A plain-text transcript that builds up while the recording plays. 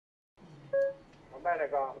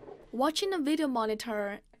Watching a video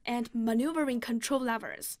monitor and maneuvering control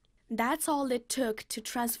levers. That's all it took to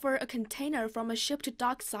transfer a container from a ship to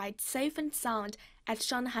dockside safe and sound at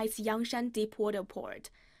Shanghai's Yangshan Deepwater Port.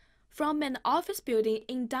 From an office building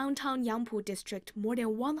in downtown Yangpu district more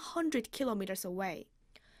than 100 kilometers away.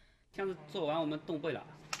 箱子做完我们动背了，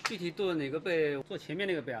具体做哪个背？做前面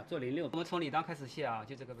那个背啊，做06。我们从里档开始卸啊，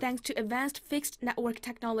就这个背。Thanks to advanced fixed network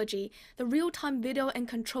technology, the real-time video and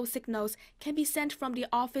control signals can be sent from the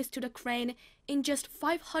office to the crane in just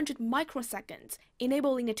 500 microseconds,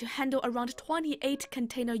 enabling it to handle around 28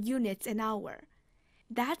 container units an hour.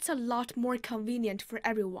 That's a lot more convenient for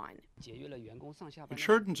everyone. It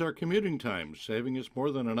shortens our commuting times, saving us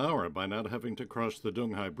more than an hour by not having to cross the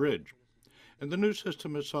Shanghai Bridge. And the new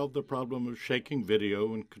system has solved the problem of shaking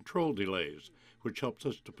video and control delays, which helps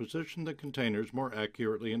us to position the containers more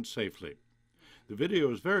accurately and safely. The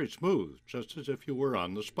video is very smooth, just as if you were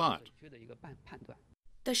on the spot.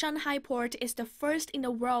 The Shanghai Port is the first in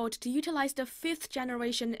the world to utilize the 5th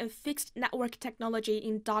generation of fixed network technology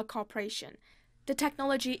in dock operation. The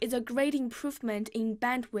technology is a great improvement in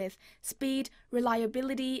bandwidth, speed,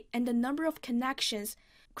 reliability, and the number of connections,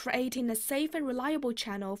 creating a safe and reliable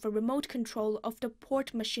channel for remote control of the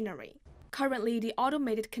port machinery. Currently, the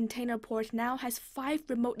automated container port now has 5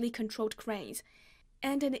 remotely controlled cranes,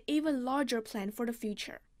 and an even larger plan for the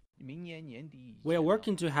future. We are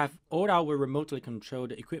working to have all our remotely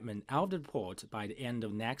controlled equipment out of the port by the end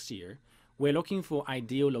of next year. We're looking for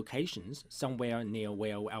ideal locations, somewhere near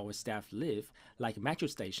where our staff live, like metro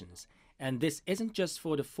stations. And this isn't just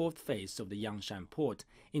for the 4th phase of the Yangshan Port.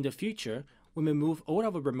 In the future, we may move all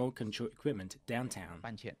our remote control equipment downtown.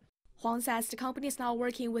 Huang says the company is now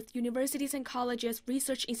working with universities and colleges,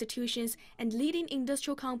 research institutions, and leading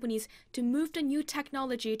industrial companies to move the new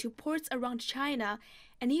technology to ports around China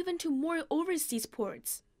and even to more overseas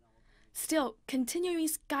ports. Still, continuing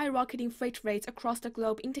skyrocketing freight rates across the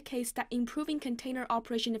globe indicates that improving container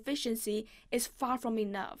operation efficiency is far from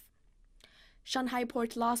enough. Shanghai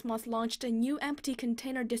Port last month launched a new empty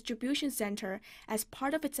container distribution center as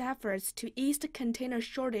part of its efforts to ease the container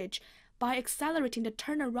shortage by accelerating the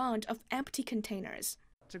turnaround of empty containers.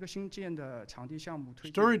 Storage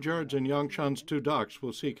yards in Yangshan's 2 docks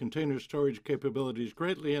will see container storage capabilities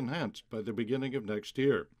greatly enhanced by the beginning of next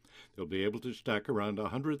year. They'll be able to stack around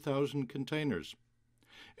 100,000 containers.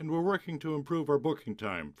 And we're working to improve our booking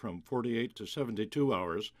time from 48 to 72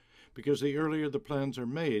 hours, because the earlier the plans are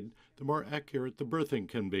made, the more accurate the berthing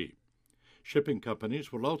can be. Shipping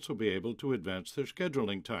companies will also be able to advance their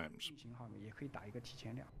scheduling times.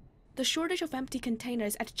 The shortage of empty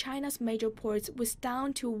containers at China's major ports was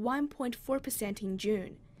down to 1.4% in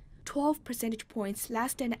June, 12 percentage points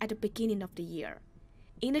less than at the beginning of the year,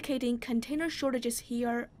 indicating container shortages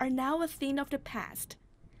here are now a thing of the past.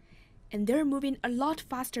 And they're moving a lot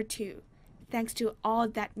faster too, thanks to all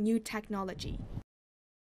that new technology.